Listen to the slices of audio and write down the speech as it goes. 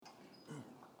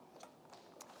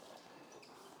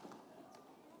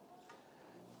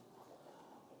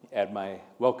Add my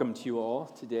welcome to you all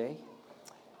today.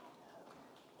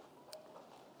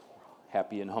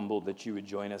 Happy and humbled that you would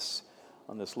join us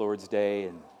on this Lord's Day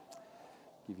and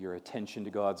give your attention to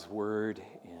God's Word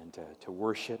and to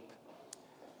worship.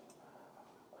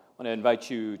 I want to invite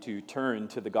you to turn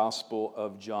to the Gospel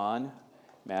of John,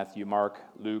 Matthew, Mark,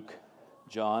 Luke,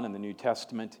 John in the New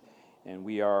Testament, and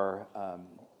we are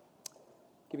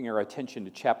giving our attention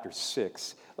to chapter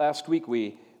 6. Last week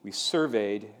we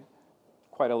surveyed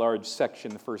quite a large section,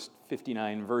 the first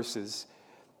 59 verses,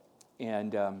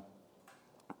 and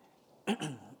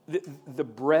the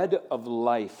bread of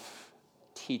life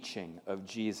teaching of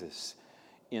Jesus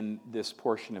in this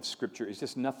portion of Scripture is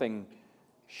just nothing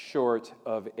short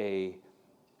of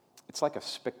it's like a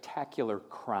spectacular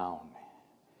crown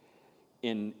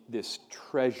in this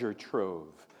treasure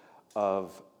trove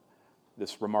of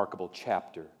this remarkable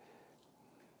chapter.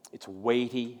 It's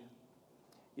weighty,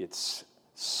 it's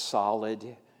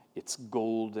solid, it's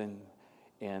golden,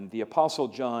 and the Apostle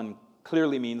John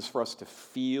clearly means for us to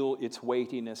feel its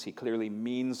weightiness. He clearly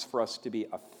means for us to be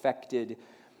affected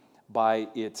by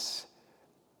its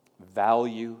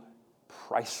value,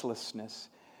 pricelessness.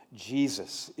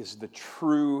 Jesus is the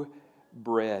true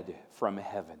bread from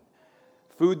heaven.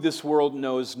 Food this world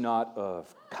knows not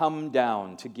of, come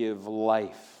down to give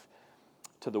life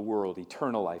to the world,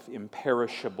 eternal life,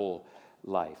 imperishable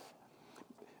life.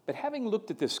 But having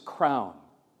looked at this crown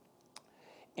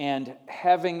and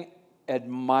having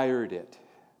admired it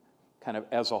kind of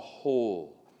as a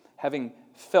whole, having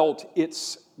felt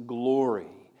its glory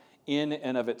in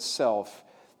and of itself,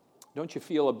 don't you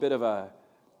feel a bit of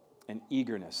an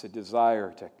eagerness, a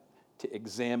desire to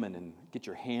examine and get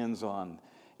your hands on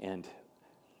and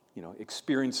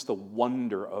experience the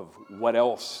wonder of what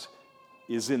else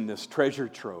is in this treasure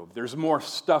trove? There's more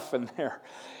stuff in there.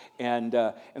 And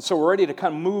so we're ready to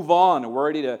kind of move on, and we're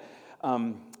ready to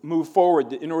move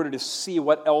forward in order to see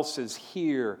what else is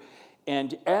here.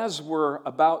 And as we're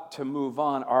about to move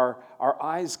on, our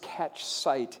eyes catch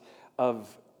sight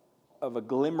of a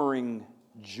glimmering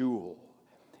jewel,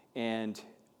 and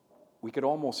we could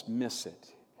almost miss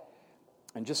it.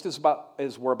 And just as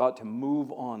we're about to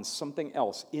move on, something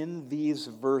else in these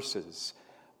verses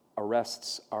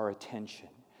arrests our attention.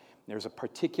 There's a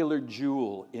particular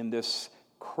jewel in this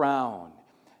crown.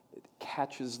 It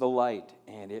catches the light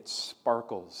and it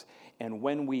sparkles. And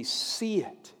when we see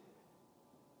it,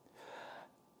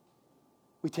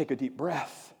 we take a deep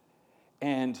breath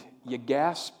and you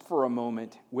gasp for a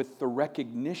moment with the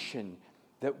recognition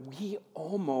that we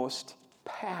almost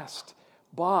passed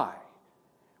by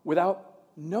without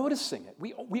noticing it.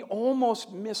 We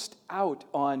almost missed out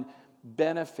on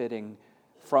benefiting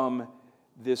from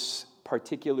this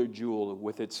particular jewel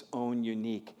with its own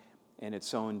unique and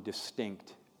its own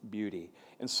distinct beauty.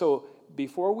 And so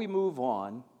before we move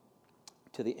on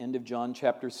to the end of John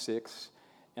chapter 6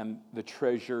 and the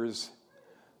treasures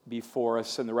before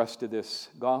us and the rest of this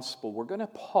gospel, we're going to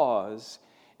pause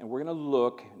and we're going to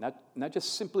look, not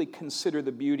just simply consider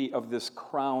the beauty of this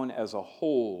crown as a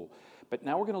whole, but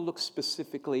now we're going to look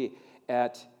specifically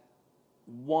at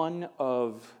one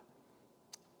of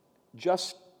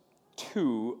just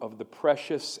two of the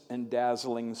precious and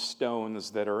dazzling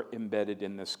stones that are embedded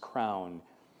in this crown,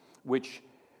 which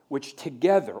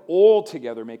all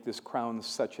together make this crown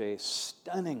such a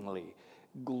stunningly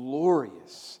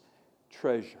glorious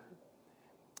treasure.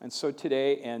 And so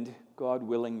today, and God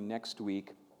willing next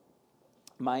week,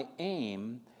 my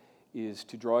aim is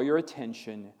to draw your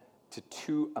attention to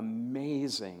two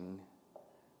amazing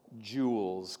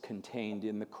jewels contained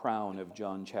in the crown of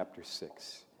John chapter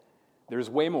 6. There's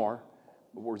way more,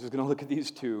 but we're just going to look at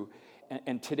these two.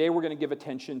 And today we're going to give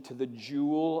attention to the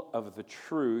jewel of the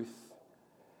truth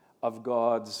of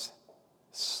God's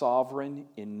sovereign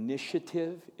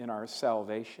initiative in our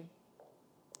salvation.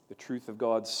 The truth of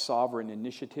God's sovereign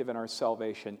initiative in our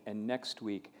salvation. And next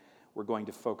week we're going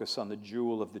to focus on the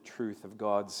jewel of the truth of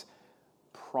God's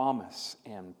promise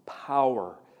and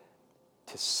power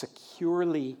to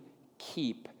securely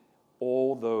keep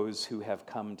all those who have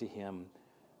come to Him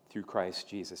through Christ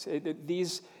Jesus.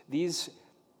 These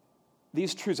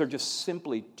truths are just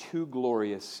simply too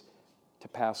glorious to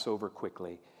pass over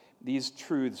quickly. These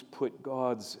truths put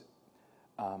God's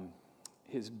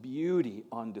His beauty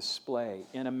on display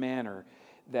in a manner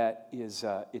that is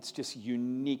it's just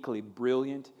uniquely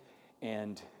brilliant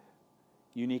and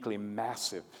uniquely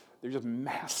massive. They're just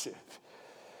massive.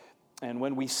 And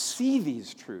when we see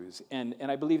these truths, and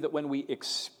I believe that when we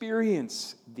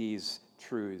experience these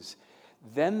truths,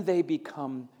 then they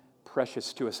become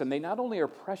precious to us. And they not only are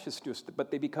precious to us, but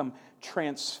they become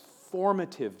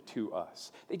transformative to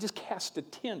us. They just cast a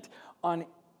tint on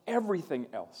everything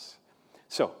else.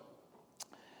 So,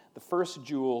 the first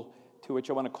jewel to which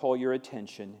I want to call your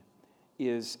attention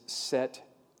is set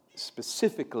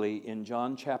specifically in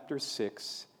John chapter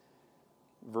 6,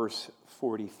 verse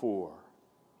 44.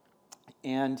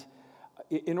 And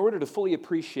in order to fully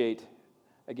appreciate,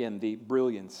 again, the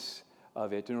brilliance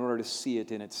of it, in order to see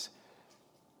it in its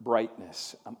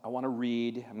brightness, I want to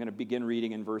read. I'm going to begin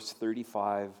reading in verse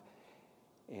 35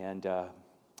 and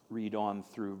read on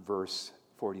through verse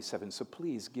 47. So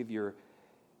please give your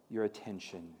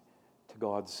attention to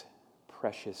God's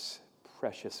precious,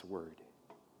 precious word.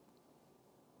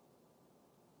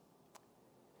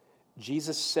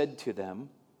 Jesus said to them,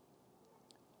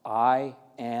 I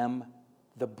am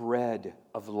the bread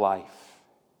of life.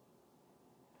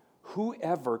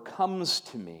 Whoever comes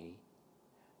to me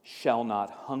shall not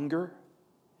hunger,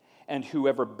 and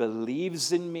whoever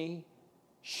believes in me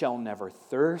shall never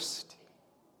thirst.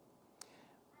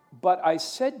 But I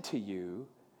said to you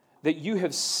that you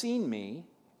have seen me,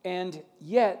 and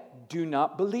yet do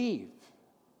not believe.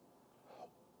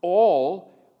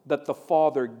 All that the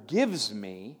Father gives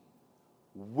me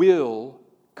will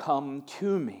come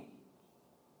to me.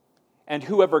 And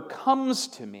whoever comes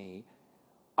to me,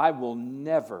 I will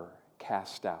never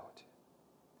cast out.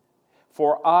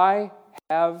 For I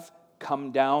have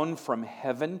come down from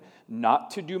heaven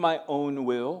not to do my own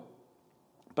will,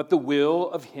 but the will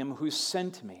of him who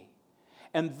sent me.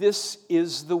 And this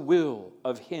is the will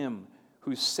of him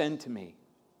who sent me,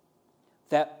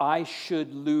 that I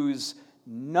should lose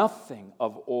nothing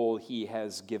of all he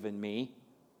has given me,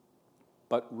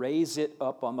 but raise it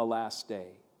up on the last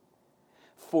day.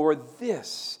 For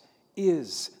this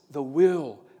is the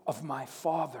will of my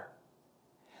Father,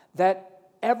 that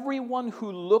everyone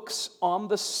who looks on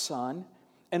the Son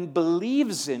and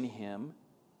believes in him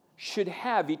should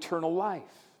have eternal life,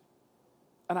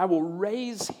 and I will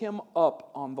raise him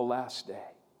up on the last day.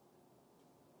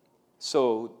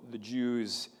 So the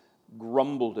Jews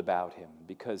grumbled about him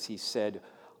because he said,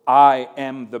 I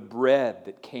am the bread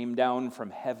that came down from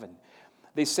heaven.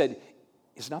 They said,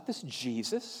 is not this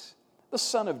Jesus, the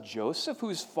son of Joseph,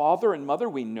 whose father and mother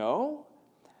we know?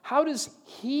 How does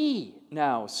he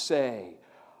now say,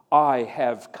 I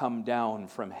have come down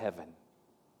from heaven?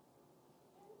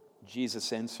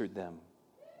 Jesus answered them,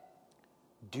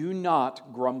 do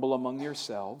not grumble among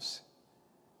yourselves.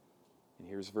 And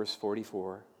here's verse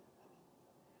 44.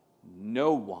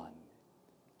 No one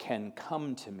can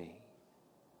come to me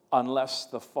unless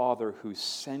the Father who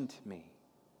sent me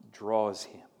draws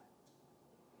him,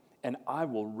 and I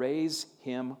will raise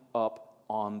him up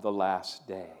on the last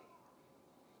day.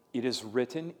 It is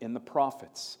written in the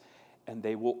prophets, and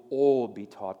they will all be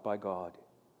taught by God.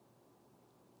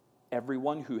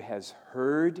 Everyone who has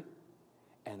heard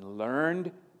and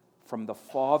learned from the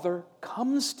Father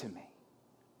comes to me.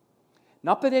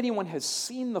 Not that anyone has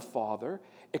seen the Father,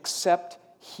 except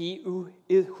he who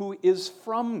is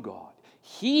from God.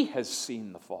 He has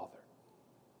seen the Father.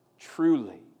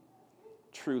 Truly,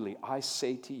 truly, I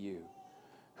say to you,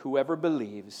 whoever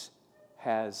believes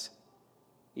has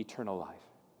eternal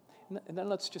life. And then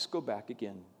let's just go back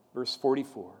again. Verse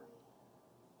 44.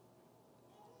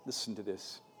 Listen to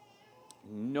this.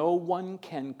 No one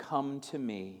can come to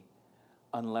me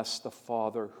unless the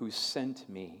Father who sent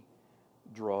me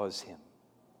draws him.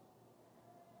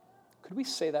 Could we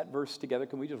say that verse together?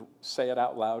 Can we just say it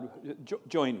out loud?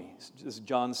 Join me. This is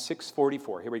John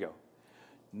 6:44. Here we go.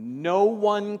 No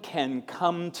one can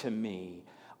come to me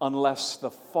unless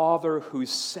the Father who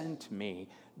sent me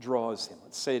draws him.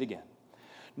 Let's say it again.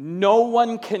 No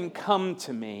one can come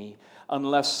to me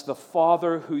unless the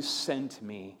Father who sent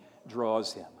me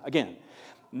draws him. Again.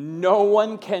 No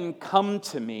one can come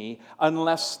to me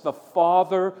unless the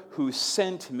Father who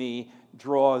sent me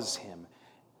draws him.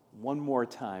 One more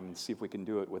time and see if we can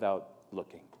do it without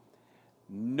looking.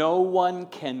 No one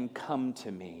can come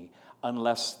to me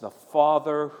unless the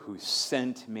Father who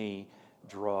sent me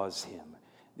draws him.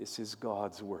 This is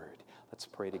God's word. Let's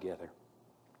pray together.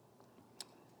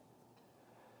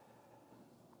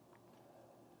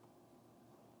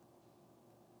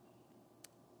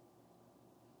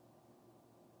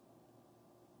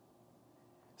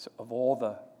 So of all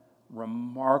the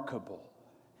remarkable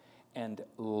and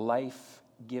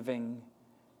life-giving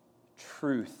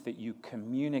truth that you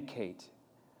communicate,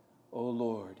 O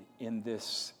Lord, in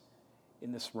this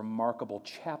remarkable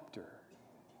chapter,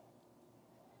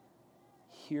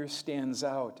 here stands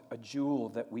out a jewel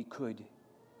that we could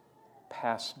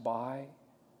pass by,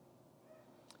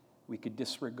 we could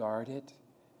disregard it,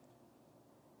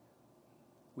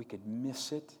 we could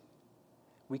miss it.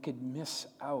 We could miss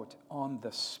out on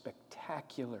the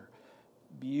spectacular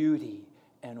beauty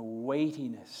and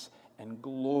weightiness and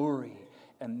glory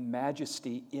and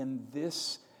majesty in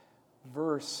this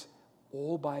verse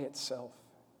all by itself.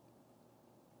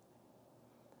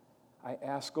 I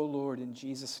ask, O Lord, in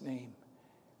Jesus' name,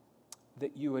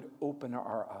 that you would open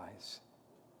our eyes.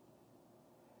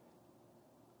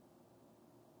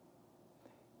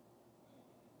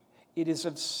 It is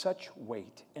of such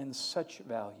weight and such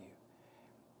value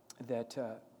that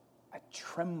I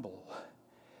tremble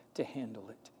to handle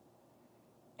it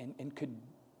and could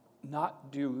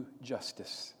not do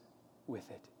justice with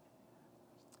it.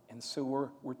 And so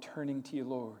we're turning to you,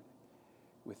 Lord,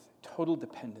 with total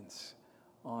dependence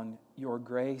on your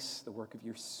grace, the work of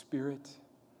your Spirit,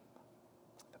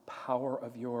 the power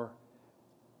of your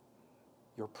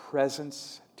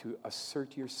presence to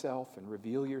assert yourself and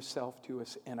reveal yourself to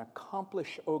us and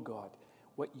accomplish, oh God,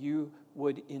 what you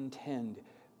would intend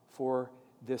for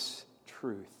this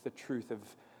truth, the truth of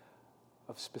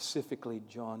specifically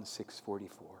John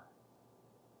 6:44.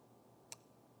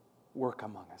 Work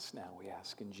among us now, we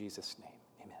ask in Jesus' name.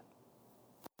 Amen.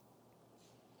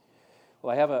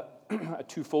 Well, I have a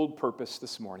twofold purpose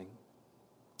this morning.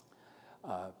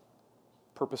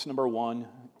 Purpose number one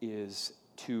is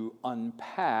to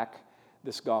unpack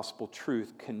this gospel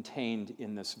truth contained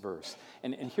in this verse.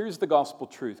 And here's the gospel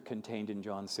truth contained in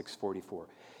John 6:44.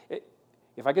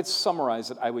 If I could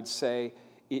summarize it, I would say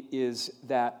it is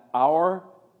that our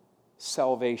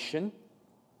salvation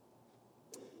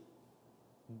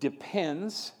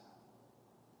depends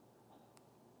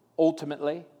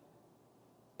ultimately,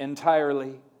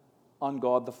 entirely on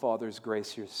God the Father's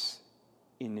gracious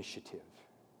initiative.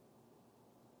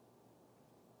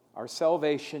 Our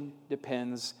salvation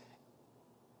depends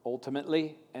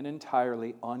ultimately and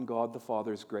entirely on God the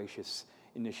Father's gracious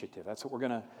initiative. That's what we're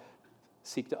going to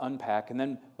seek to unpack. And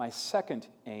then my second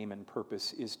aim and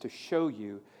purpose is to show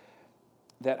you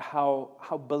that how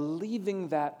believing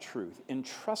that truth,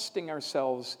 entrusting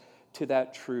ourselves to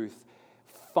that truth,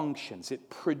 functions. It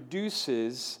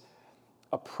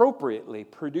appropriately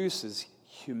produces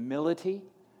humility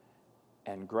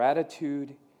and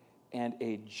gratitude and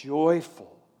a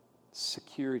joyful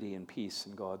security and peace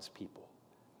in God's people.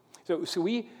 So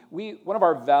we one of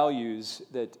our values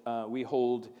that we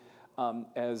hold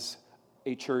as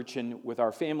a church and with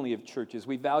our family of churches,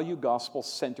 we value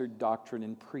gospel-centered doctrine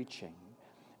and preaching.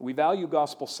 We value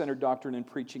gospel-centered doctrine and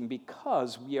preaching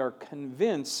because we are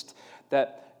convinced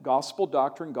that gospel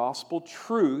doctrine, gospel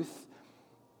truth,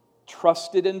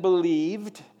 trusted and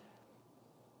believed,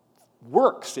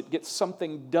 works. It gets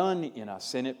something done in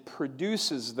us, and it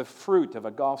produces the fruit of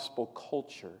a gospel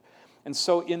culture. And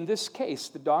so in this case,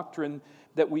 the doctrine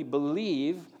that we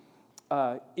believe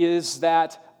is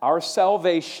that our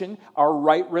salvation, our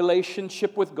right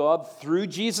relationship with God through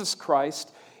Jesus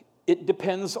Christ, it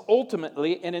depends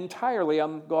ultimately and entirely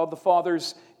on God the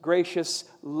Father's gracious,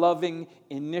 loving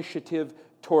initiative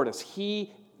toward us.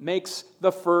 He makes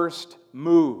the first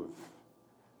move.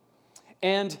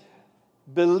 And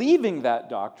believing that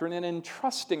doctrine and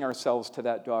entrusting ourselves to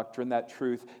that doctrine, that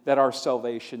truth, that our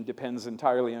salvation depends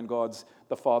entirely on God's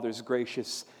the Father's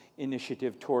gracious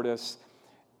initiative toward us,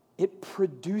 it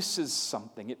produces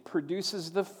something. It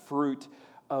produces the fruit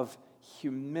of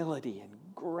humility and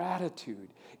gratitude.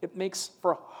 It makes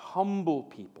for humble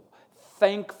people,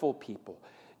 thankful people,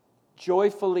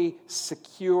 joyfully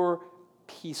secure,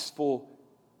 peaceful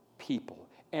people.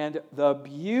 And the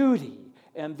beauty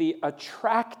and the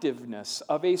attractiveness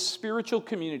of a spiritual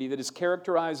community that is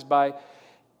characterized by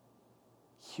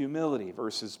humility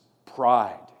versus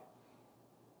pride.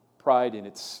 Pride in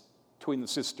its twin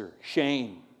sister,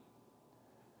 shame.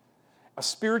 A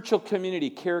spiritual community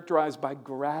characterized by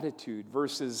gratitude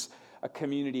versus a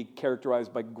community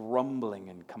characterized by grumbling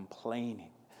and complaining.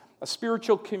 A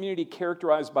spiritual community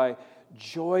characterized by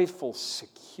joyful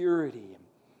security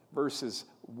versus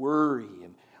worry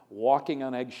and walking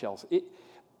on eggshells.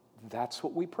 That's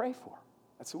what we pray for.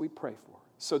 That's what we pray for.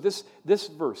 So this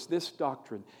verse, this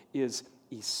doctrine is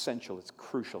essential. It's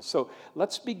crucial. So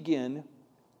let's begin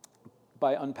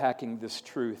by unpacking this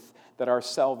truth that our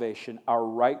salvation, our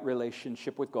right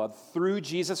relationship with God through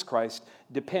Jesus Christ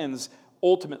depends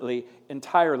ultimately,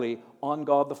 entirely on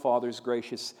God the Father's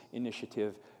gracious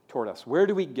initiative toward us. Where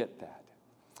do we get that?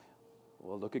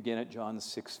 Well, look again at John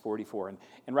 6:44.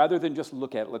 And rather than just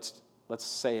look at it, let's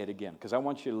say it again, because I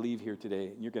want you to leave here today,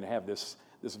 and you're going to have this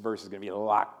verse is going to be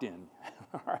locked in.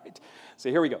 All right? So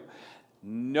here we go.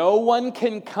 No one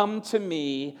can come to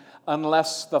me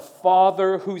unless the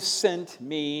Father who sent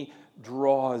me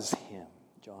draws him.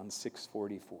 John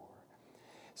 6:44.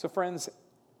 So friends,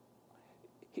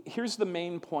 here's the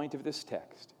main point of this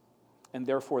text, and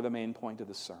therefore the main point of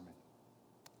the sermon.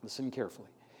 Listen carefully.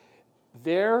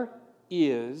 There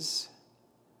is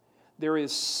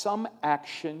some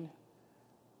action,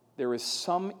 there is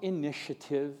some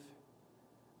initiative,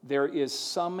 there is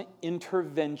some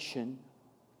intervention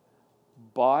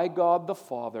by God the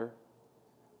Father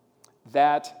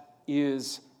that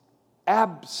is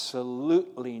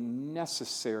absolutely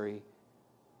necessary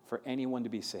for anyone to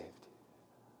be saved.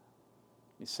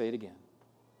 Let me say it again.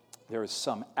 There is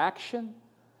some action,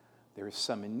 there is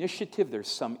some initiative, there's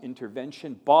some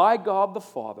intervention by God the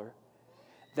Father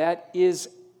that is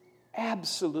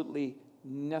absolutely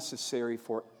necessary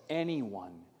for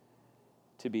anyone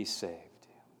to be saved.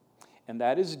 And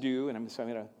that is due, and so I'm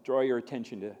going to draw your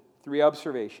attention to three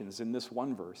observations in this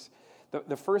one verse.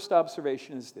 The first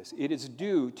observation is this: it is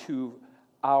due to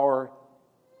our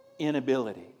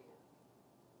inability.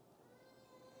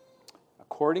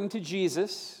 According to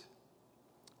Jesus,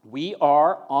 we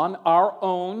are on our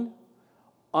own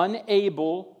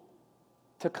unable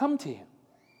to come to Him.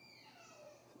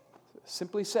 It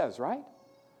simply says, right?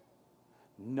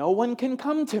 No one can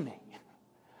come to me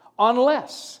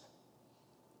unless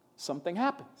something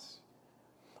happens.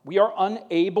 We are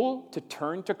unable to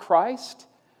turn to Christ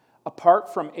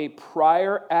apart from a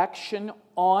prior action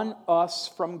on us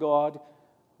from God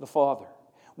the Father.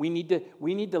 We need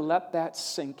to let that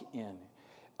sink in.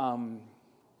 And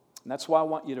that's why I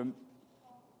want you to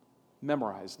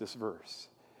memorize this verse.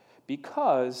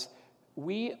 Because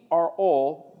we are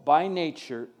all, by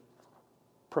nature,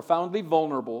 profoundly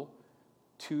vulnerable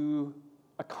to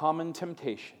a common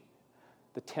temptation.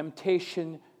 The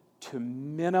temptation to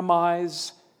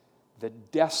minimize the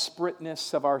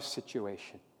desperateness of our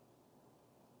situation.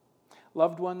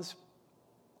 Loved ones,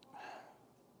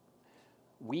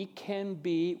 we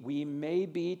may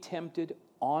be tempted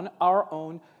on our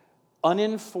own,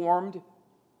 uninformed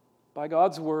by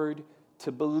God's word,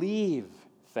 to believe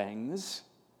things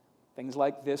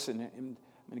like this, and I'm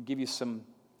going to give you some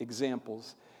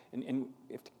examples, and you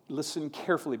have to listen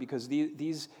carefully because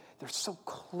they're so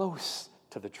close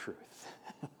to the truth.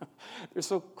 They're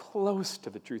so close to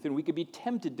the truth, and we could be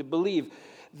tempted to believe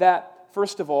that,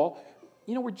 first of all,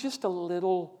 we're just a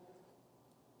little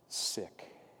sick.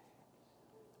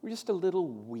 We're just a little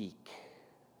weak.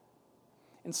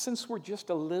 And since we're just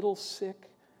a little sick,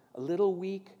 a little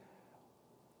weak,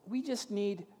 we just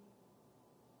need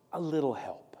a little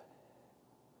help.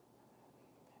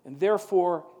 And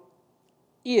therefore,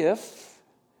 if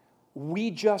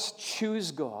we just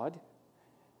choose God,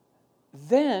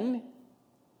 then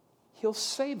He'll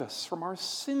save us from our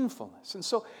sinfulness. And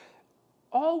so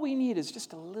all we need is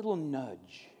just a little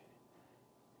nudge.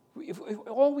 If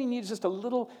all we need is just a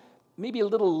little, maybe a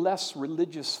little less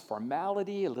religious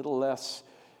formality, a little less,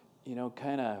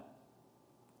 kind of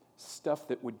stuff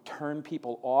that would turn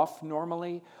people off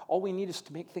normally. All we need is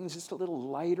to make things just a little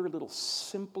lighter, a little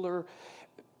simpler,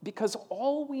 because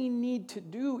all we need to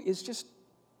do is just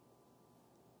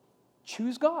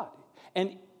choose God.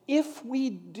 And if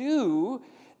we do,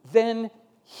 then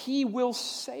He will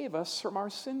save us from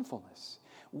our sinfulness.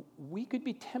 We could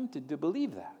be tempted to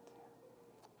believe that.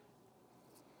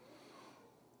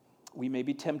 We may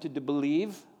be tempted to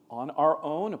believe on our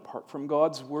own, apart from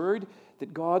God's word,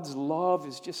 that God's love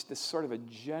is just this sort of a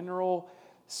general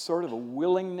sort of a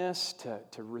willingness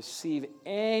to receive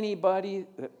anybody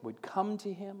that would come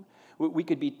to Him. We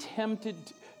could be tempted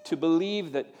to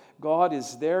believe that God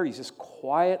is there. He's just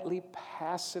quietly,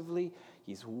 passively,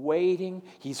 He's waiting.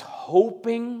 He's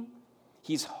hoping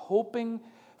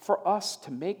for us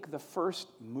to make the first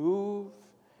move.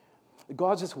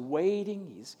 God's just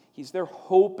waiting. He's there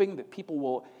hoping that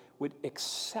people would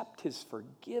accept His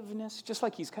forgiveness, just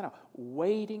like He's kind of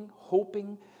waiting,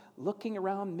 hoping, looking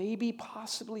around. Maybe,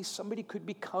 possibly, somebody could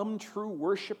become true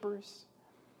worshipers.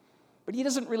 But He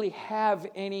doesn't really have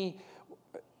any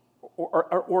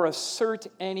or assert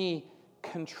any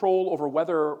control over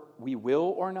whether we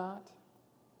will or not.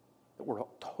 That we're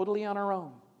totally on our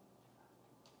own.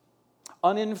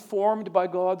 Uninformed by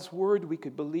God's word, we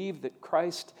could believe that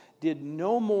Christ did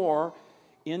no more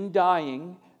in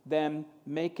dying than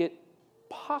make it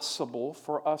possible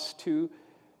for us to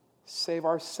save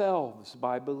ourselves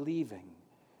by believing.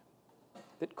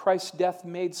 That Christ's death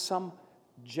made some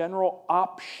general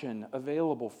option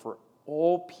available for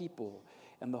all people,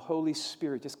 and the Holy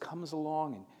Spirit just comes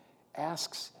along and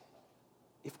asks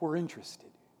if we're interested.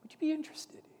 Would you be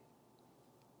interested?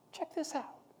 Check this out.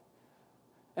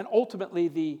 And ultimately,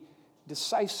 the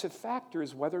decisive factor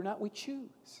is whether or not we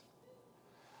choose.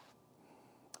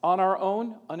 On our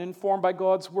own, uninformed by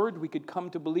God's word, we could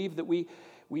come to believe that we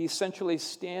essentially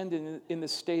stand in the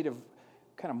state of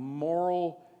kind of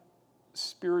moral,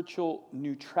 spiritual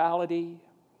neutrality.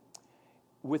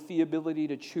 with the ability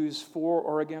to choose for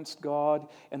or against God,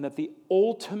 and that the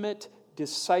ultimate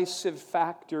decisive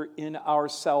factor in our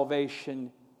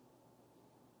salvation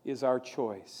is our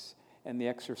choice and the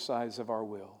exercise of our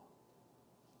will.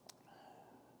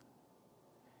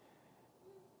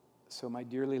 So, my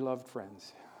dearly loved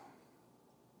friends,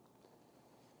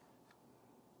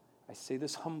 I say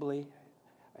this humbly,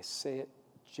 I say it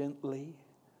gently,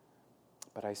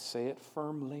 but I say it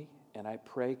firmly, and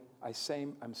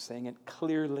I'm saying it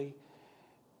clearly.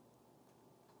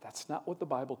 That's not what the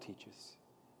Bible teaches.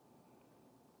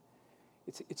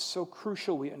 It's so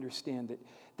crucial we understand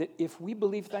that if we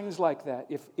believe things like that,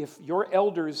 if your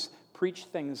elders preach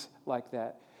things like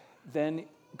that, then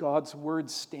God's word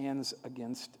stands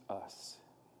against us.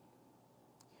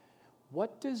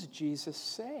 What does Jesus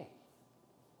say?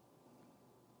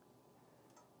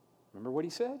 Remember what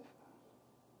he said?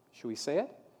 Should we say it?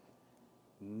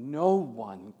 No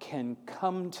one can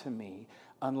come to me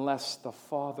unless the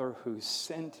Father who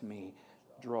sent me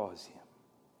draws him.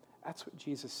 That's what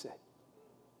Jesus said.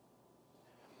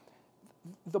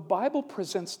 The Bible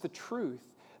presents the truth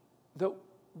that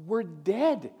we're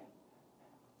dead,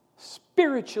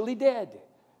 spiritually dead,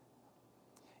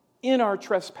 in our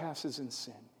trespasses and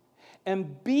sin.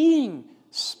 And being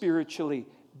spiritually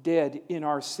dead in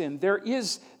our sin, there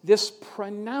is this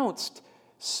pronounced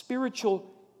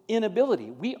spiritual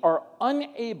inability. We are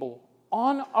unable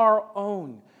on our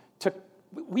own to,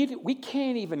 we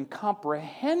can't even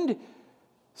comprehend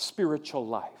spiritual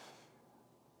life.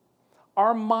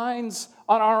 Our minds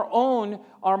on our own,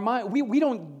 we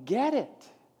don't get it.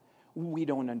 We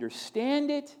don't understand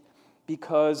it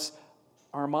because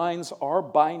our minds are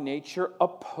by nature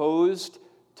opposed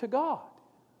to God.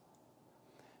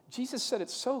 Jesus said it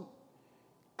so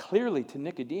clearly to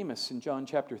Nicodemus in John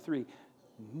chapter 3.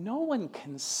 No one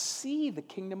can see the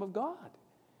kingdom of God.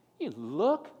 You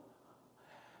look,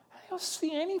 they don't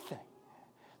see anything.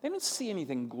 They don't see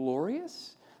anything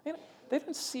glorious. They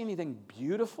don't see anything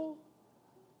beautiful.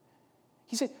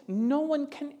 He said, no one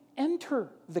can enter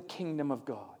the kingdom of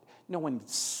God. No one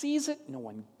sees it, no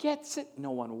one gets it,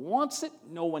 no one wants it,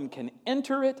 no one can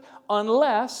enter it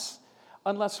unless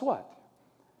what?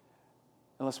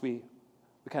 Unless we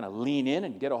kind of lean in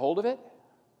and get a hold of it.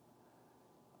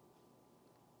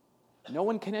 No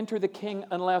one can enter the king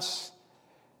unless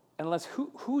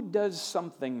who does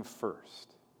something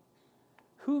first?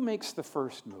 Who makes the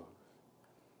first move?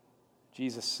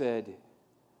 Jesus said,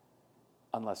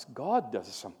 unless God does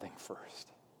something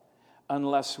first,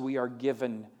 unless we are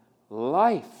given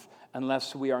life,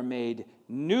 unless we are made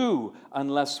new,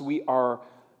 unless we are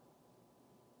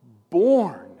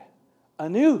born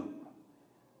anew,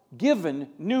 given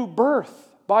new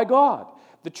birth by God.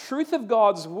 The truth of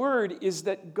God's word is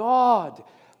that God,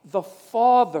 the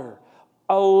Father,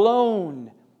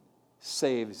 alone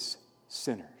saves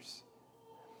sinners.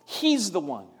 He's the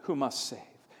one who must save.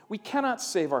 We cannot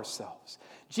save ourselves.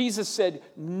 Jesus said,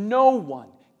 no one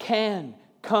can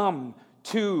come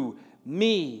to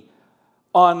me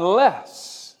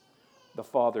unless the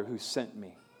Father who sent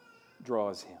me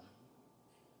draws him.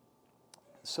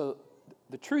 So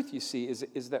the truth, you see,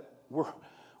 is that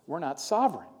we're not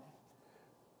sovereign.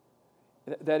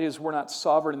 That is, we're not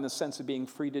sovereign in the sense of being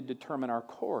free to determine our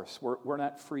course. We're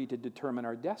not free to determine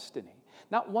our destiny.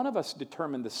 Not one of us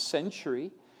determined the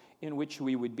century in which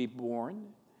we would be born.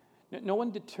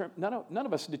 None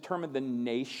of us determined the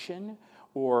nation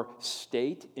or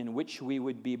state in which we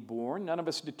would be born. None of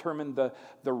us determined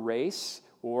the race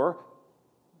or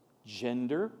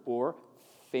gender or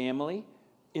family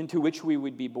into which we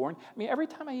would be born. I mean, every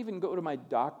time I even go to my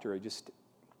doctor,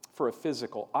 for a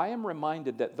physical, I am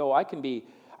reminded that though I can be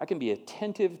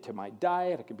attentive to my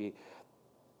diet, I can be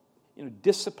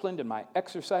disciplined in my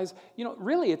exercise,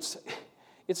 really it's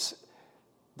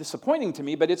disappointing to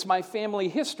me, but it's my family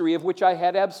history of which I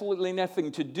had absolutely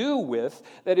nothing to do with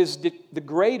that is the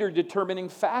greater determining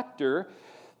factor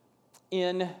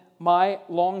in my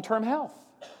long-term health.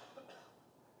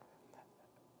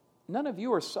 None of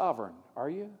you are sovereign, are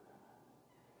you?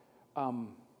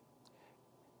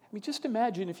 Just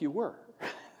imagine if you were.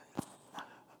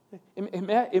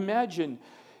 Imagine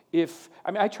if,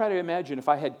 I try to imagine if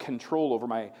I had control over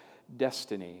my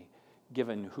destiny,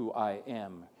 given who I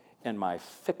am, and my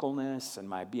fickleness, and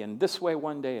my being this way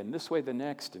one day, and this way the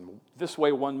next, and this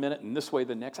way 1 minute, and this way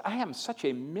the next. I am such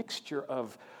a mixture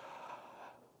of,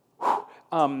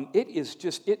 it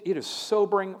is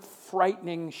sobering,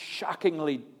 frightening,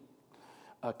 shockingly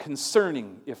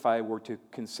concerning if I were to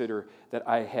consider that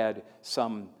I had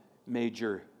some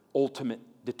major, ultimate,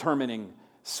 determining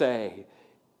say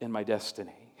in my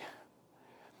destiny.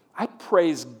 I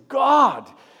praise God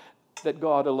that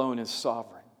God alone is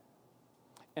sovereign.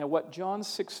 And what John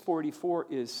 6:44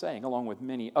 is saying, along with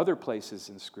many other places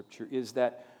in Scripture, is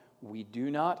that we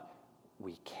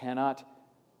cannot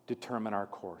determine our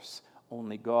course.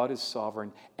 Only God is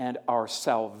sovereign, and our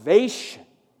salvation,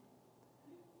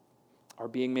 our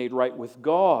being made right with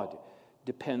God,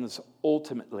 depends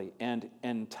ultimately and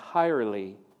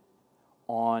entirely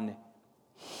on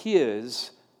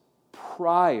His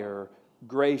prior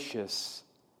gracious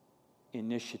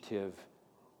initiative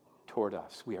toward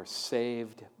us. We are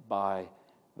saved by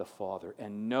the Father,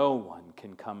 and no one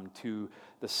can come to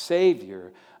the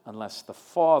Savior unless the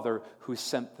Father who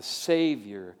sent the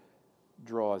Savior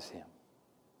draws him.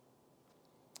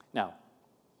 Now,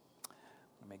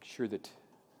 make sure that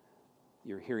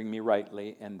you're hearing me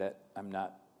rightly and that I'm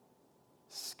not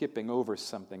skipping over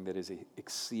something that is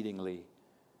exceedingly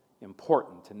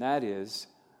important, and that is,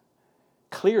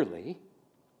 clearly,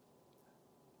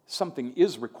 something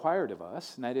is required of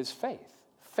us, and that is faith.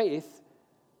 Faith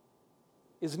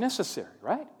is necessary,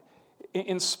 right?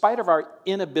 In spite of our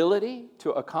inability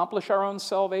to accomplish our own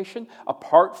salvation,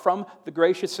 apart from the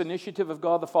gracious initiative of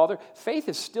God the Father, faith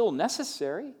is still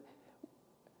necessary.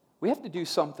 We have to do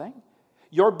something.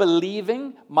 Your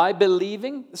believing, my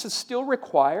believing, this is still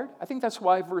required. I think that's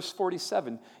why verse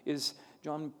 47 is,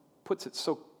 John puts it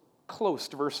so close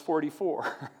to verse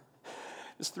 44.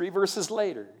 It's 3 verses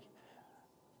later.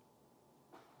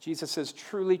 Jesus says,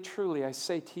 "Truly, truly, I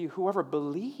say to you, whoever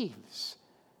believes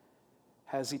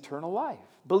has eternal life."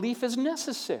 Belief is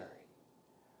necessary.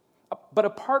 But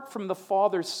apart from the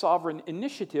Father's sovereign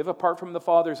initiative, apart from the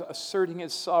Father's asserting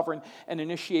His sovereign and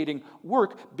initiating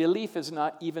work, belief is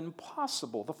not even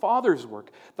possible. The Father's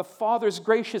work, the Father's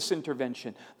gracious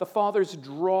intervention, the Father's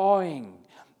drawing,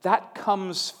 that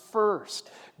comes first.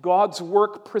 God's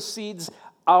work precedes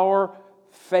our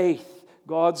faith.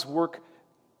 God's work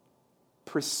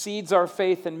precedes our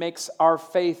faith and makes our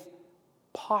faith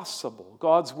possible.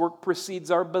 God's work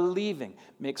precedes our believing,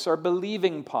 makes our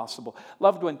believing possible.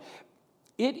 Loved one,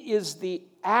 it is the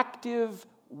active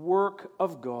work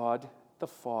of God the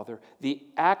Father, the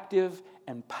active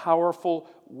and powerful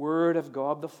Word of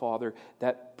God the Father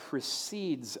that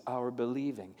precedes our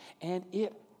believing. And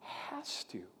it has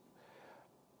to.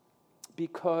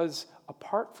 Because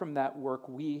apart from that work,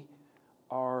 we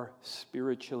are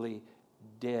spiritually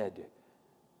dead.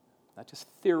 Not just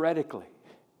theoretically,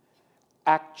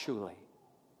 actually,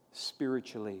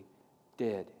 spiritually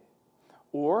dead.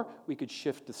 Or we could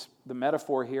shift the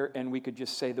metaphor here and we could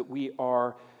just say that we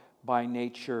are by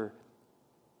nature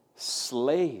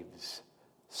slaves,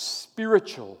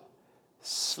 spiritual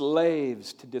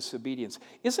slaves to disobedience.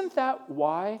 Isn't that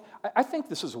why? I think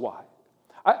this is why.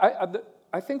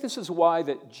 I think this is why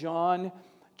that John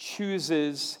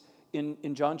chooses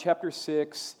in John chapter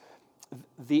 6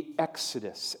 the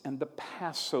Exodus and the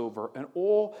Passover and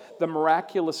all the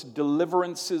miraculous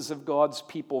deliverances of God's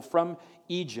people from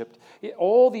Egypt.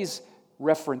 All these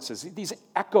references, these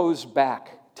echoes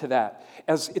back to that,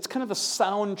 as it's kind of a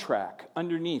soundtrack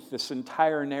underneath this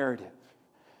entire narrative.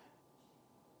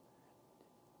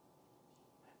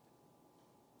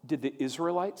 Did the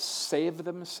Israelites save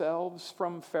themselves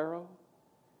from Pharaoh?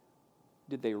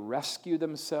 Did they rescue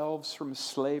themselves from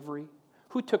slavery?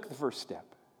 Who took the first step?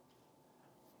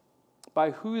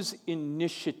 By whose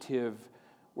initiative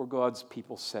were God's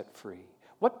people set free?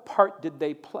 What part did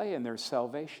they play in their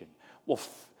salvation? Well,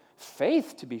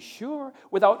 faith, to be sure.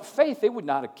 Without faith, they would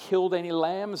not have killed any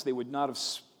lambs. They would not have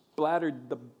splattered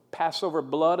the Passover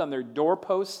blood on their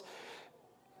doorposts.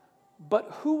 But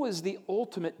who was the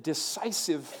ultimate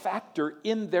decisive factor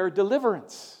in their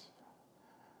deliverance?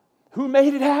 Who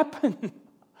made it happen?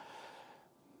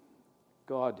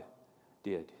 God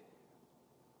did.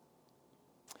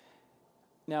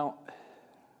 Now,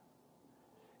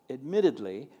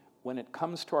 admittedly, when it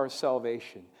comes to our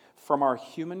salvation, from our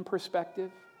human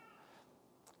perspective,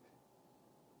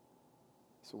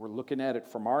 so we're looking at it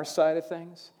from our side of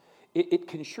things, it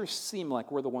can sure seem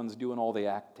like we're the ones doing all the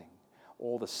acting,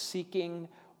 all the seeking,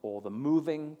 all the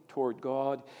moving toward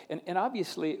God. And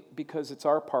obviously, because it's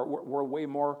our part, we're way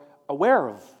more aware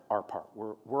of our part.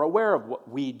 We're aware of what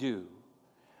we do.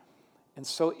 And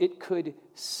so it could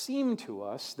seem to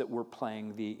us that we're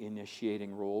playing the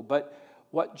initiating role, but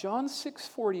what John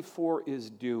 6:44 is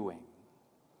doing,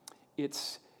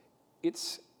 it's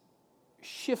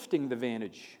shifting the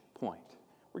vantage point.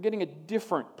 We're getting a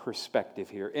different perspective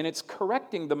here, and it's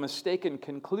correcting the mistaken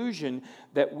conclusion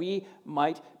that we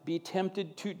might be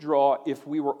tempted to draw if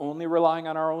we were only relying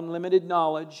on our own limited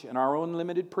knowledge and our own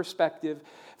limited perspective.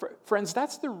 Friends,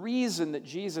 that's the reason that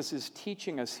Jesus is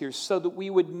teaching us here, so that we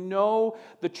would know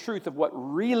the truth of what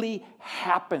really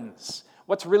happens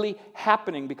what's really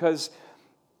happening, because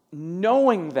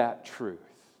knowing that truth,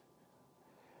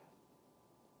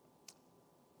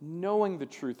 knowing the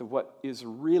truth of what is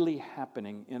really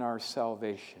happening in our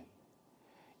salvation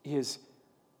is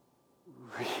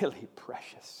really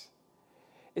precious.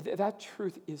 That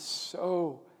truth is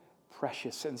so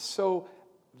precious and so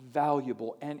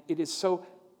valuable, and it is so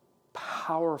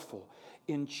powerful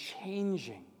in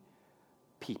changing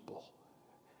people.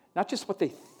 Not just what they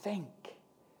think,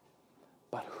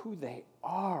 but who they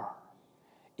are.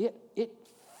 It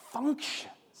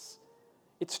functions.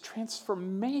 It's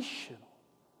transformational.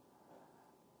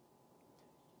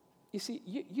 You see,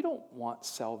 you don't want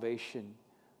salvation.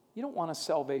 You don't want a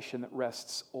salvation that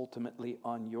rests ultimately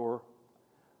on your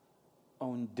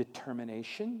own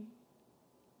determination.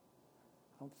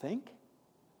 I don't think.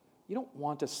 You don't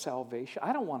want a salvation.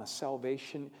 I don't want a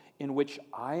salvation in which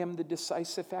I am the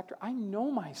decisive factor. I know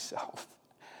myself.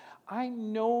 I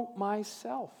know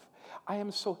myself. I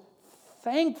am so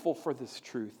thankful for this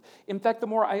truth. In fact, the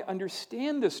more I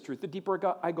understand this truth, the deeper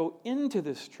I go into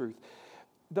this truth,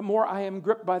 the more I am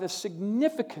gripped by the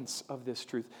significance of this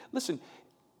truth. Listen,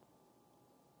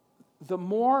 the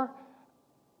more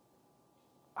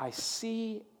I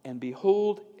see and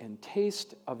behold and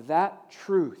taste of that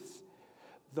truth,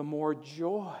 the more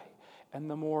joy and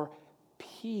the more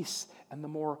peace and the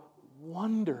more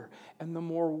wonder and the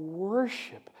more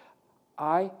worship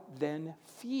I then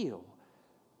feel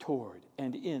toward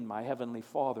and in my Heavenly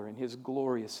Father and His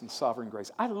glorious and sovereign grace.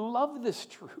 I love this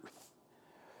truth.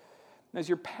 And as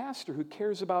your pastor who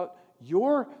cares about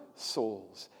your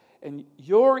souls and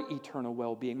your eternal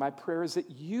well-being, my prayer is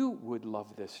that you would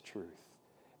love this truth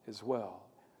as well.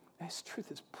 And this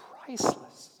truth is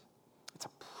priceless. It's a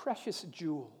precious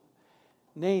jewel,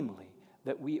 namely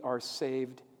that we are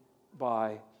saved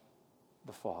by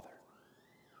the Father.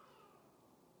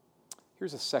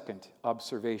 Here's a second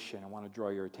observation I want to draw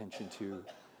your attention to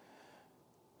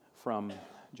from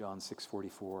John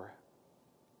 6:44.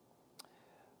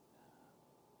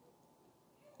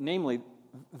 Namely,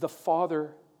 the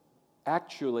Father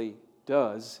actually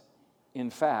does,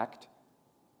 in fact,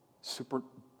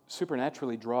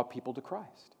 supernaturally draw people to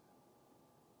Christ.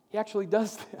 He actually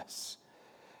does this.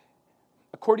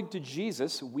 According to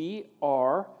Jesus, we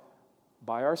are,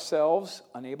 by ourselves,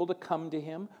 unable to come to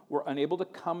Him. We're unable to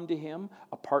come to Him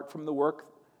apart from the work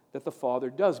that the Father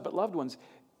does. But loved ones,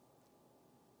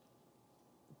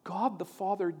 God the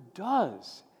Father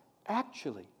does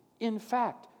actually, in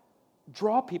fact,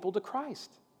 draw people to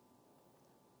Christ.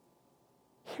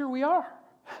 Here we are.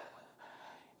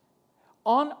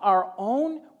 On our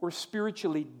own, we're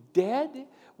spiritually dead.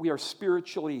 We are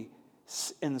spiritually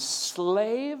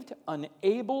enslaved,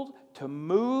 unable to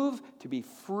move, to be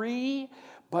free.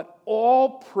 But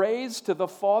all praise to the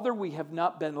Father, we have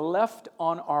not been left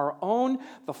on our own.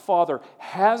 The Father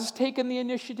has taken the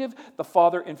initiative. The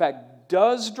Father, in fact,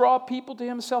 does draw people to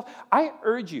Himself. I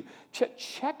urge you,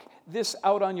 check this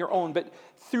out on your own. But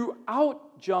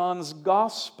throughout John's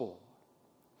Gospel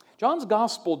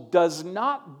does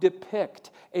not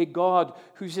depict a God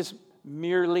who's just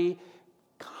merely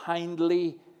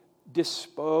kindly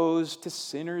disposed to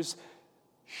sinners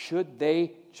should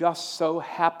they just so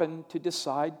happen to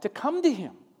decide to come to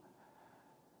Him.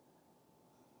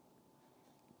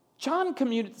 John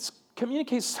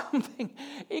communicates something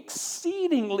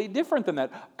exceedingly different than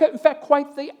that. In fact,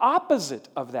 quite the opposite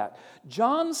of that.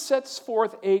 John sets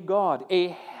forth a God, a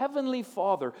heavenly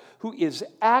Father, who is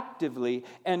actively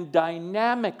and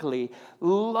dynamically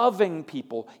loving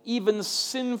people, even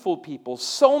sinful people,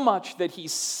 so much that He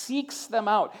seeks them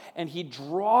out and He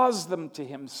draws them to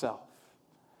Himself.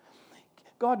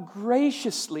 God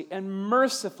graciously and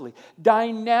mercifully,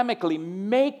 dynamically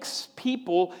makes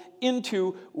people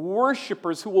into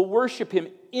worshipers who will worship Him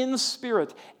in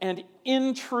spirit and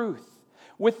in truth,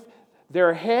 with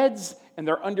their heads and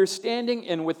their understanding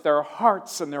and with their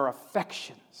hearts and their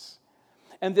affections.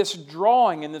 And this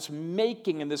drawing and this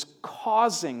making and this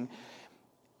causing,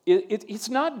 it's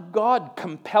not God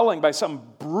compelling by some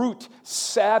brute,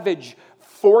 savage,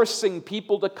 forcing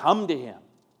people to come to Him,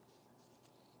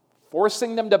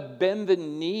 forcing them to bend the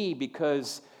knee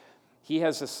because He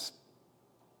has a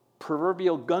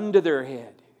proverbial gun to their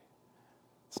head.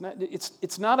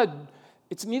 It's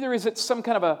neither is it some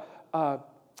kind of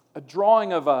a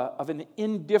drawing of an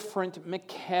indifferent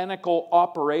mechanical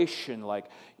operation, like,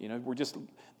 we're just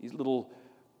these little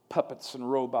puppets and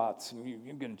robots, and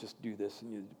you're going to just do this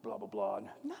and you blah blah blah.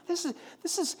 No, this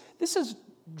is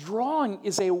drawing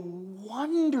is a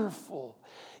wonderful,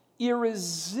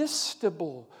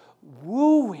 irresistible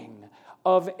wooing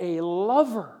of a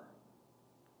lover.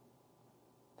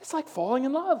 It's like falling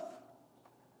in love.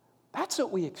 That's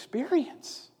what we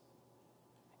experience.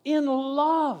 In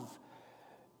love,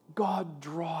 God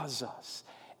draws us,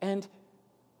 and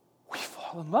we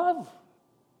fall in love.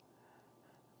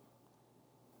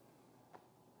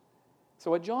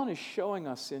 So what John is showing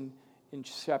us in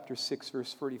chapter 6,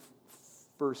 verse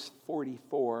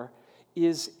 44,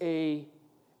 is a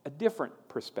different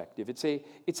perspective. It's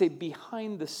a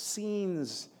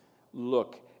behind-the-scenes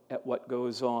look at what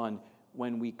goes on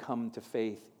when we come to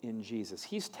faith in Jesus.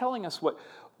 He's telling us what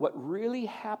really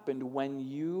happened when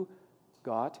you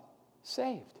got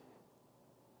saved.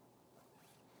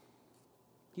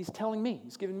 He's telling me,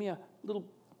 he's giving me a little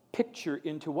picture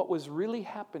into what was really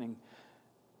happening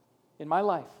in my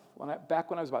life back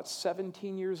when I was about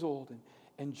 17 years old.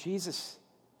 And Jesus,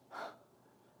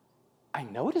 I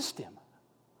noticed him.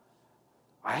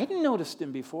 I hadn't noticed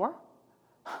him before.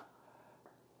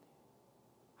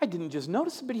 I didn't just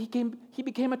notice him, but he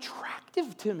became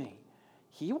attractive to me.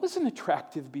 He wasn't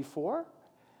attractive before.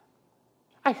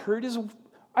 I heard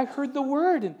the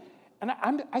word, and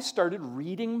I started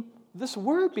reading this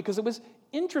word because it was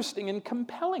interesting and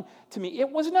compelling to me.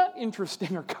 It was not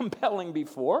interesting or compelling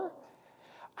before.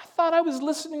 I thought I was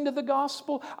listening to the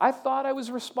gospel. I thought I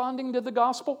was responding to the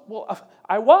gospel. Well,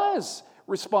 I was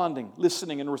responding,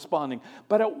 listening and responding.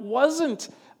 But it wasn't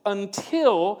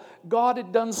until God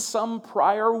had done some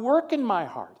prior work in my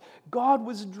heart. God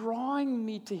was drawing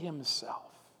me to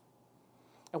himself.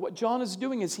 And what John is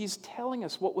doing is he's telling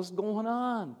us what was going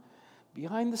on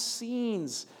behind the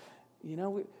scenes.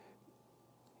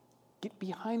 Get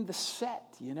behind the set,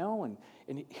 and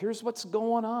here's what's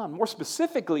going on. More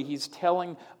specifically, he's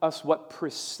telling us what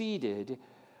preceded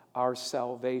our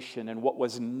salvation and what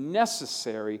was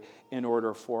necessary in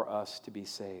order for us to be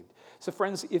saved. So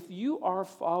friends, if you are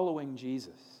following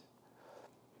Jesus,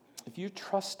 if you're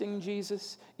trusting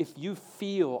Jesus, if you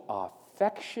feel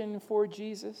affection for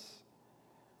Jesus,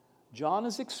 John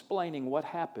is explaining what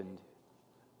happened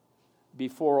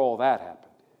before all that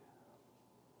happened.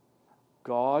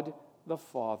 God the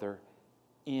Father,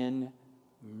 in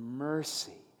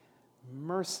mercy,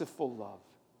 merciful love,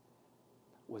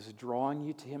 was drawing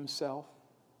you to himself,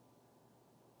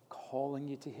 calling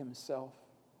you to himself,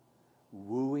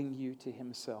 wooing you to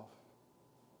himself.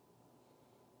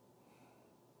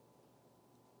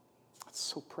 It's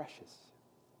so precious.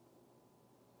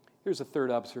 Here's a third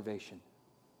observation.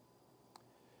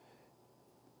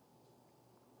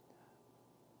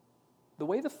 The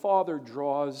way the Father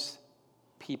draws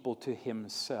people to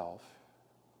himself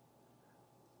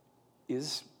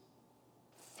is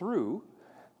through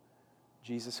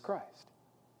Jesus Christ.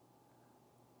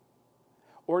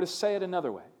 Or to say it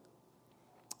another way,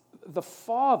 the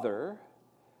Father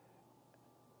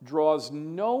draws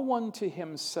no one to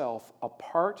himself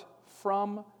apart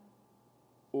from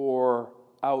or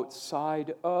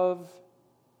outside of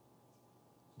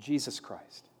Jesus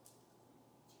Christ.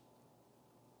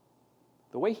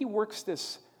 The way he works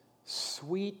this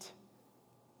sweet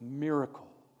miracle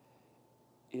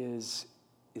is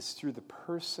through the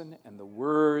person and the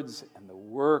words and the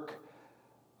work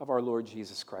of our Lord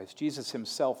Jesus Christ. Jesus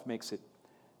himself makes it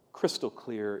crystal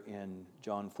clear in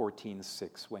John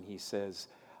 14:6 when he says,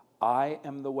 I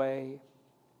am the way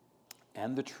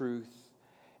and the truth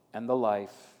and the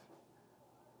life.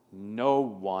 No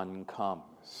one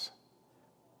comes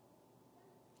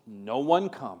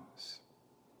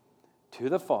to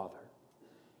the Father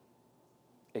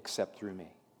except through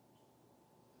me.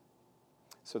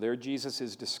 So there Jesus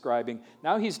is describing,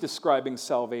 now he's describing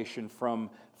salvation from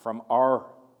our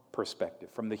perspective,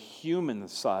 from the human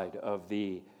side of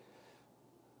the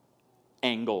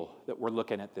angle that we're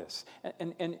looking at this.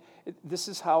 And this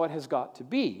is how it has got to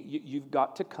be. You've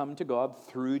got to come to God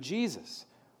through Jesus.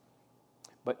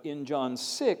 But in John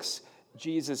 6,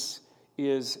 Jesus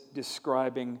is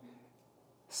describing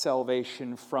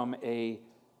salvation from a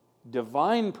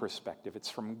divine perspective. It's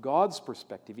from God's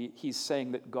perspective. He's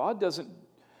saying that God doesn't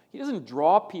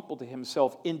draw people to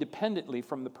himself independently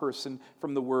from the person,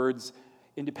 from the words,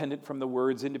 independent from the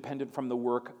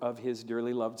work of his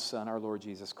dearly loved Son, our Lord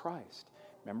Jesus Christ.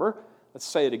 Remember? Let's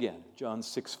say it again. John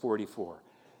 6:44.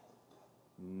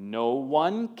 No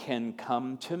one can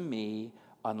come to me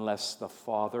unless the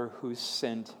Father who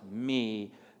sent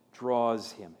me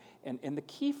draws him. And the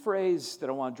key phrase that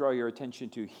I want to draw your attention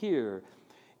to here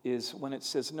is when it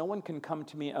says, no one can come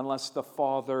to me unless the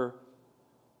Father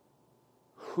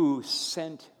who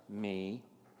sent me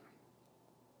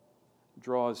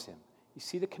draws him. You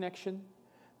see the connection?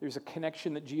 There's a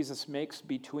connection that Jesus makes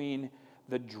between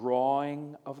the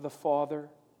drawing of the Father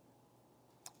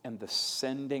and the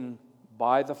sending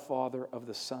by the Father of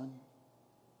the Son.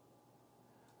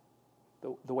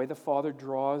 The way the Father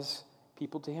draws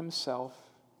people to himself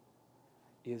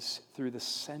is through the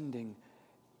sending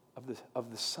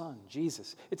of the Son,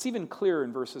 Jesus. It's even clearer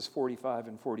in verses 45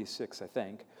 and 46, I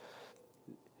think.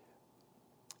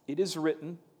 It is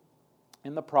written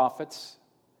in the prophets,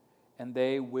 and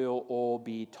they will all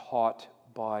be taught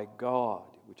by God,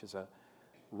 which is a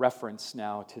reference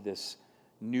now to this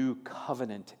new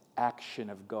covenant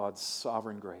action of God's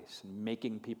sovereign grace and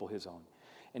making people his own.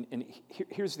 And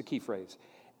here's the key phrase.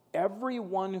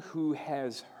 Everyone who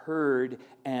has heard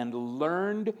and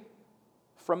learned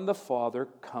from the Father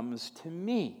comes to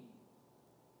me.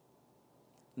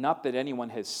 Not that anyone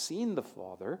has seen the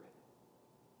Father,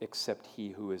 except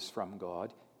he who is from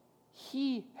God.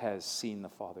 He has seen the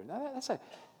Father. Now, that's an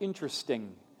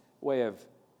interesting way of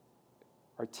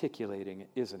articulating it,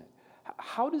 isn't it?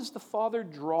 How does the Father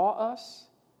draw us?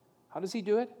 How does he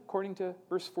do it, according to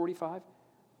verse 45?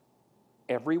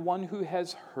 Everyone who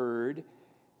has heard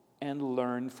and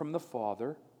learned from the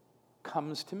Father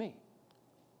comes to me.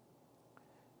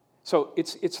 So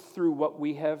it's through what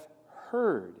we have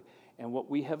heard and what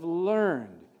we have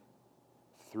learned.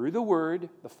 Through the Word,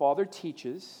 the Father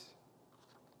teaches.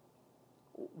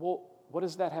 Well, what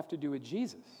does that have to do with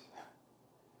Jesus?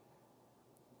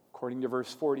 According to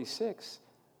verse 46,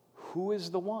 who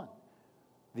is the one?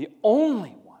 The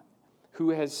only one who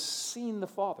has seen the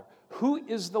Father. Who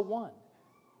is the one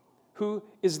who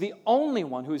is the only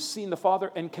one who has seen the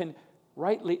Father and can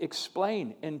rightly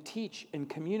explain and teach and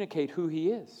communicate who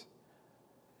he is?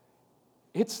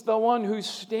 It's the one who's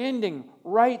standing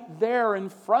right there in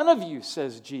front of you,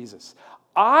 says Jesus.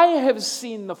 I have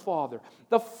seen the Father.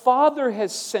 The Father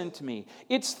has sent me.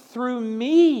 It's through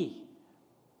me,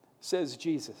 says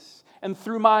Jesus, and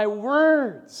through my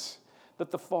words that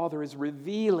the Father is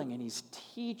revealing and he's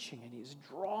teaching and he's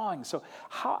drawing. So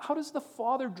how does the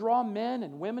Father draw men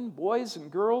and women, boys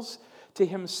and girls to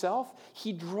himself?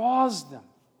 He draws them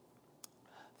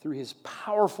through his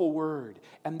powerful word.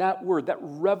 And that word, that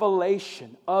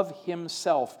revelation of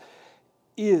himself,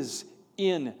 is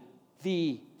in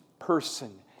the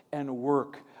person and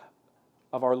work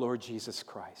of our Lord Jesus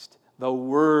Christ, the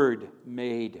Word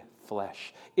made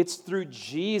flesh. It's through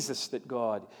Jesus that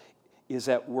God is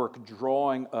at work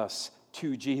drawing us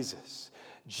to Jesus.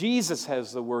 Jesus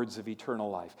has the words of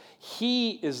eternal life.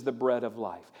 He is the bread of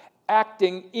life.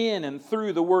 Acting in and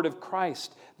through the word of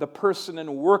Christ, the person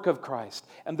and work of Christ,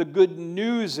 and the good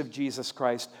news of Jesus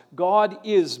Christ, God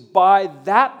is by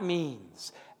that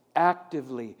means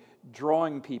actively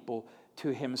drawing people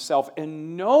to himself.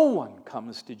 And no one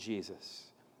comes to Jesus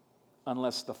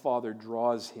unless the Father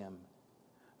draws him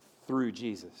through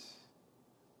Jesus.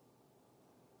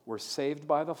 We're saved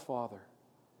by the Father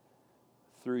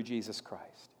through Jesus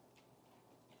Christ.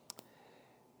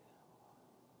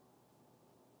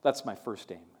 That's my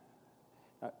first aim.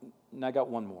 And I got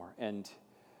one more, and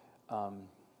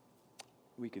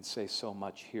we could say so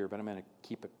much here, but I'm going to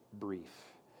keep it brief.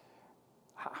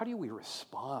 How do we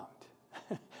respond?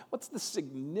 What's the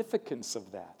significance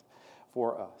of that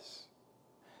for us?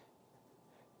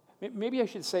 Maybe I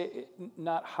should say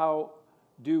not how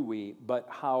do we, but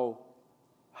how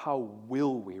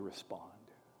will we respond?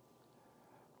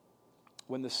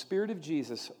 When the Spirit of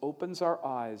Jesus opens our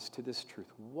eyes to this truth,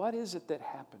 what is it that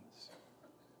happens?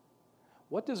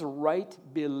 What does right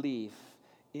belief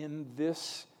in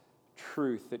this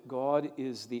truth, that God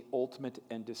is the ultimate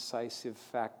and decisive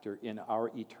factor in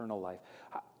our eternal life,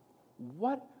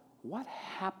 what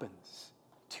happens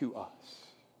to us?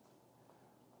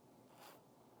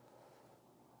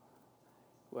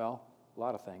 Well, a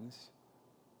lot of things.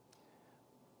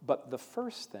 But the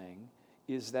first thing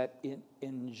is that it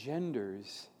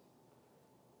engenders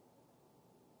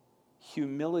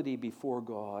humility before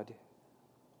God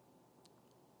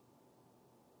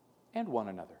and one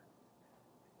another.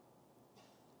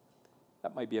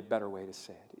 That might be a better way to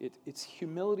say it. It's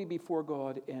humility before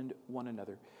God and one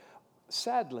another.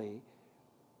 Sadly,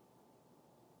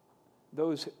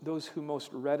 those who most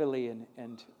readily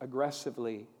and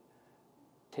aggressively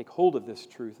take hold of this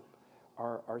truth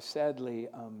are sadly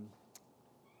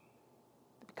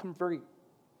become very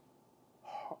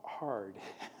hard.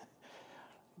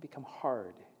 Become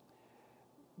hard.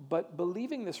 But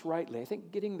believing this rightly, I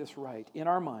think getting this right in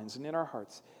our minds and in our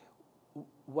hearts,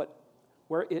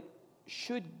 where it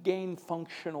should gain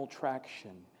functional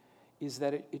traction is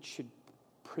that it should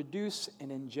produce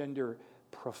and engender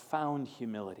profound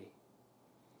humility.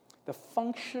 The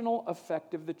functional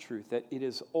effect of the truth that it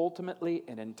is ultimately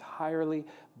and entirely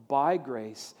by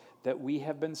grace that we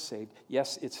have been saved.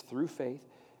 Yes, it's through faith.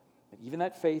 But even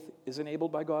that faith is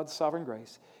enabled by God's sovereign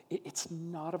grace. It's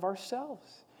not of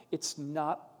ourselves. It's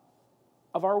not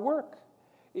of our work.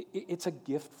 It's a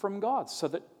gift from God so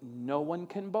that no one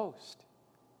can boast.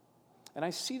 And I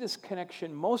see this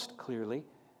connection most clearly,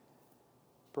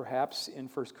 perhaps in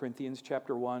 1 Corinthians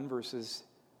chapter 1, verses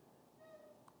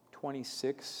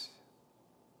 26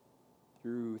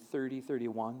 through 30,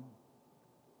 31,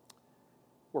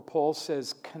 where Paul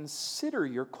says, consider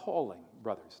your calling,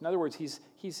 brothers. In other words,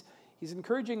 he's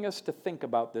encouraging us to think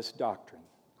about this doctrine.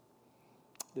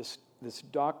 This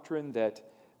doctrine that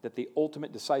the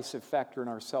ultimate decisive factor in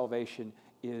our salvation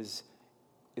is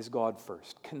God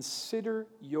first. Consider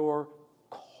your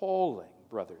calling,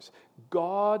 brothers.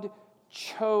 God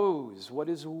chose what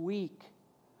is weak.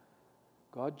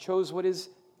 God chose what is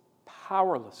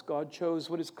powerless. God chose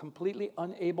what is completely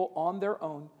unable on their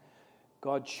own.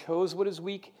 God chose what is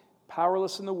weak,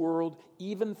 powerless in the world,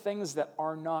 even things that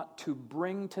are not, to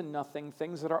bring to nothing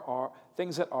things that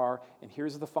are, and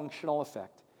here's the functional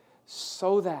effect,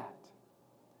 so that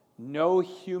no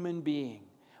human being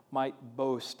might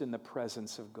boast in the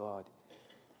presence of God.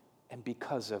 And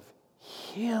because of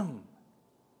Him,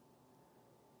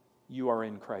 you are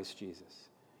in Christ Jesus.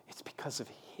 It's because of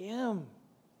Him.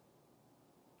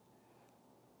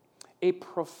 A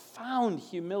profound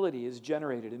humility is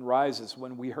generated and rises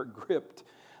when we are gripped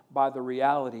by the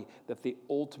reality that the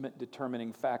ultimate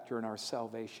determining factor in our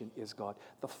salvation is God.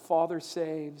 The Father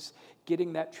saves.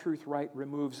 Getting that truth right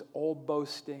removes all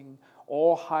boasting,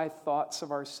 all high thoughts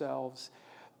of ourselves,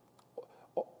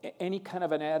 any kind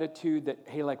of an attitude that,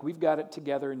 hey, like we've got it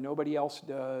together and nobody else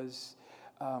does.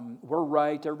 We're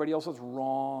right, everybody else is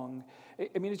wrong.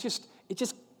 I mean, it just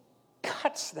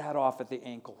cuts that off at the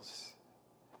ankles.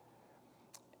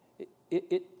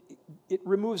 It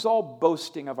removes all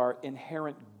boasting of our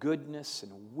inherent goodness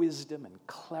and wisdom and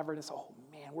cleverness. Oh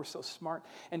man, we're so smart.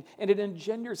 And it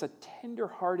engenders a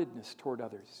tenderheartedness toward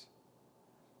others,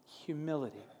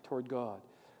 humility toward God,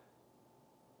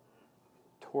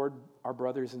 toward our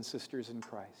brothers and sisters in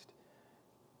Christ.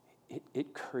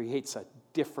 It creates a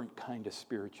different kind of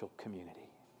spiritual community.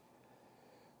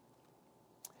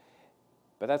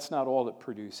 But that's not all it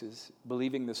produces.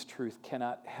 Believing this truth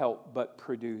cannot help but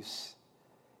produce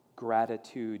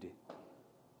gratitude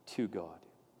to God.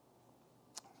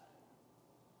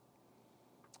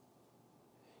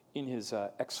 In his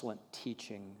excellent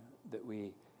teaching that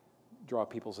we draw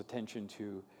people's attention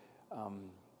to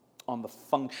on the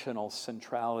functional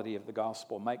centrality of the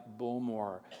gospel, Mike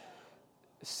Bullmore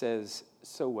says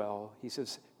so well. He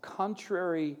says,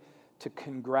 contrary to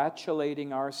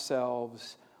congratulating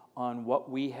ourselves on what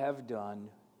we have done,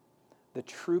 the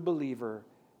true believer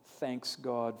thanks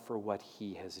God for what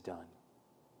He has done.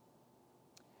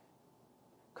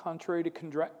 Contrary to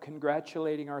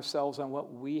congratulating ourselves on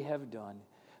what we have done,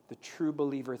 the true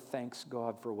believer thanks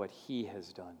God for what He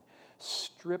has done.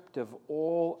 Stripped of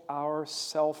all our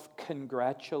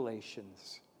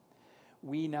self-congratulations,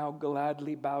 we now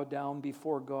gladly bow down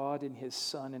before God and His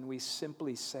Son, and we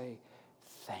simply say,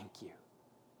 thank you.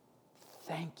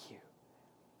 Thank you.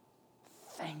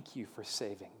 Thank you for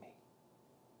saving me.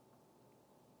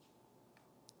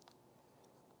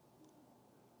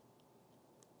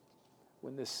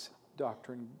 When this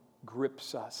doctrine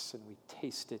grips us and we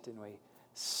taste it and we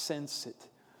sense it,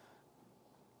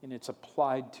 and it's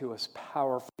applied to us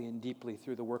powerfully and deeply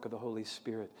through the work of the Holy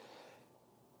Spirit,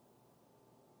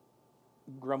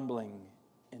 grumbling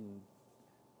and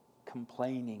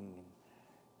complaining,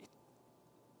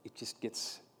 it just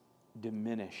gets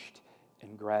diminished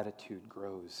and gratitude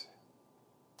grows.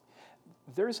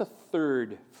 There's a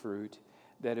third fruit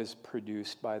that is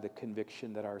produced by the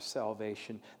conviction that our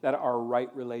salvation, that our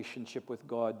right relationship with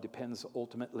God depends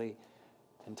ultimately,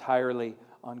 entirely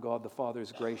on God the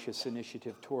Father's gracious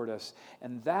initiative toward us.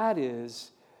 And that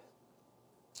is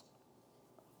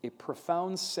a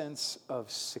profound sense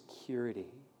of security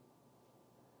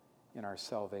in our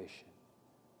salvation,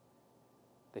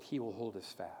 that He will hold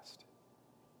us fast.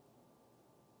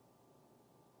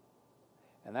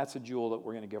 And that's a jewel that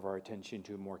we're going to give our attention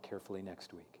to more carefully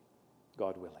next week,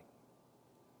 God willing.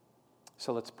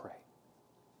 So let's pray.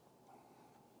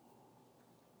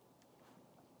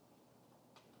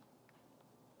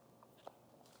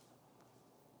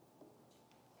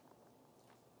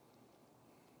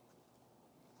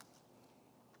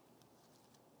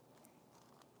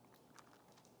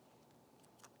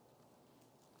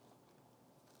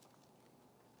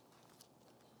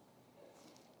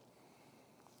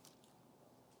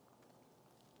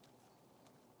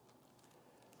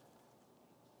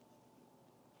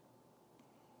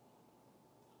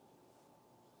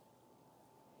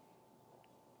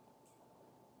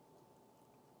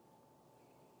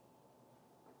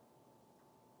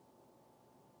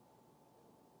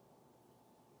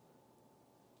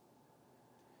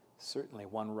 Certainly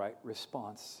one right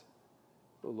response,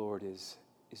 O Lord, is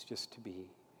just to be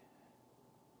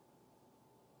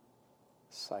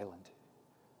silent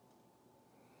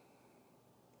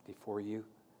before you.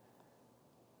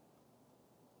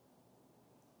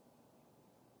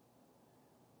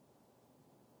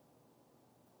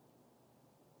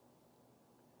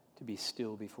 To be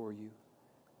still before you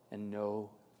and know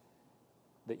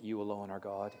that you alone are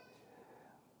God.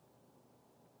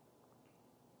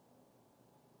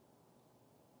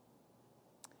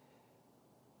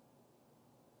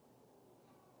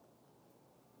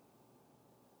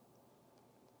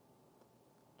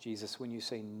 Jesus, when you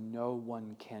say no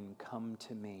one can come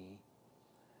to me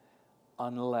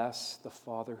unless the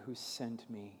Father who sent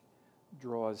me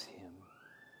draws him,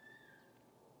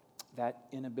 that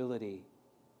inability,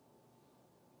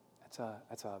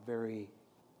 that's a very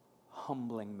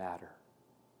humbling matter.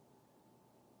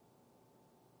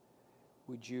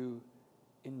 Would you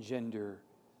engender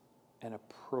an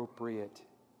appropriate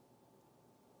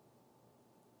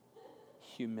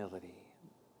humility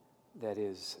that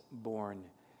is born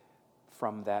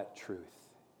from that truth?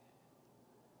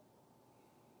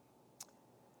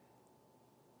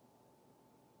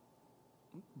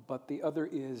 But the other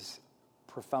is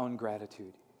profound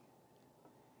gratitude.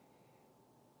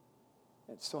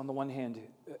 And so on the one hand,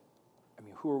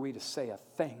 who are we to say a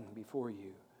thing before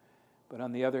you? But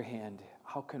on the other hand,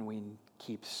 how can we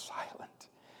keep silent?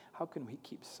 How can we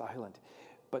keep silent?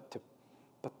 But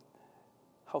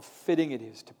how fitting it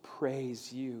is to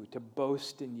praise you, to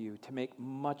boast in you, to make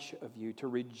much of you, to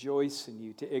rejoice in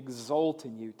you, to exult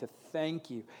in you, to thank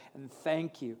you and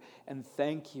thank you and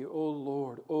thank you, O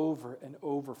Lord, over and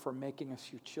over for making us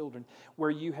your children, where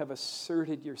you have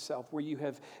asserted yourself, where you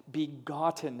have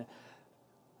begotten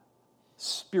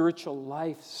spiritual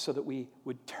life so that we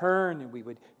would turn and we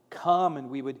would come and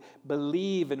we would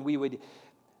believe and we would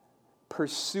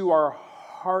pursue our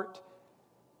heart,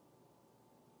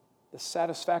 the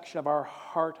satisfaction of our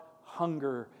heart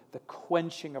hunger, the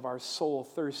quenching of our soul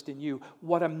thirst in you.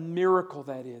 What a miracle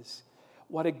that is.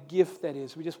 What a gift that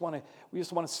is. We just want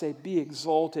to say, be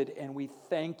exalted, and we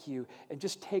thank you. And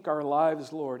just take our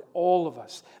lives, Lord, all of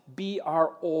us, be our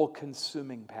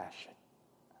all-consuming passion.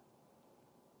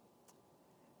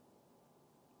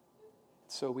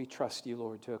 So we trust you,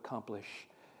 Lord, to accomplish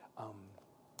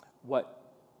what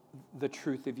the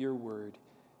truth of your word,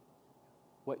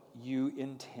 what you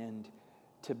intend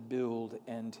to build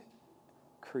and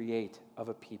create of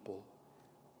a people.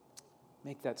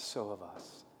 Make that so of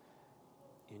us.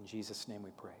 In Jesus' name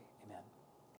we pray. Amen.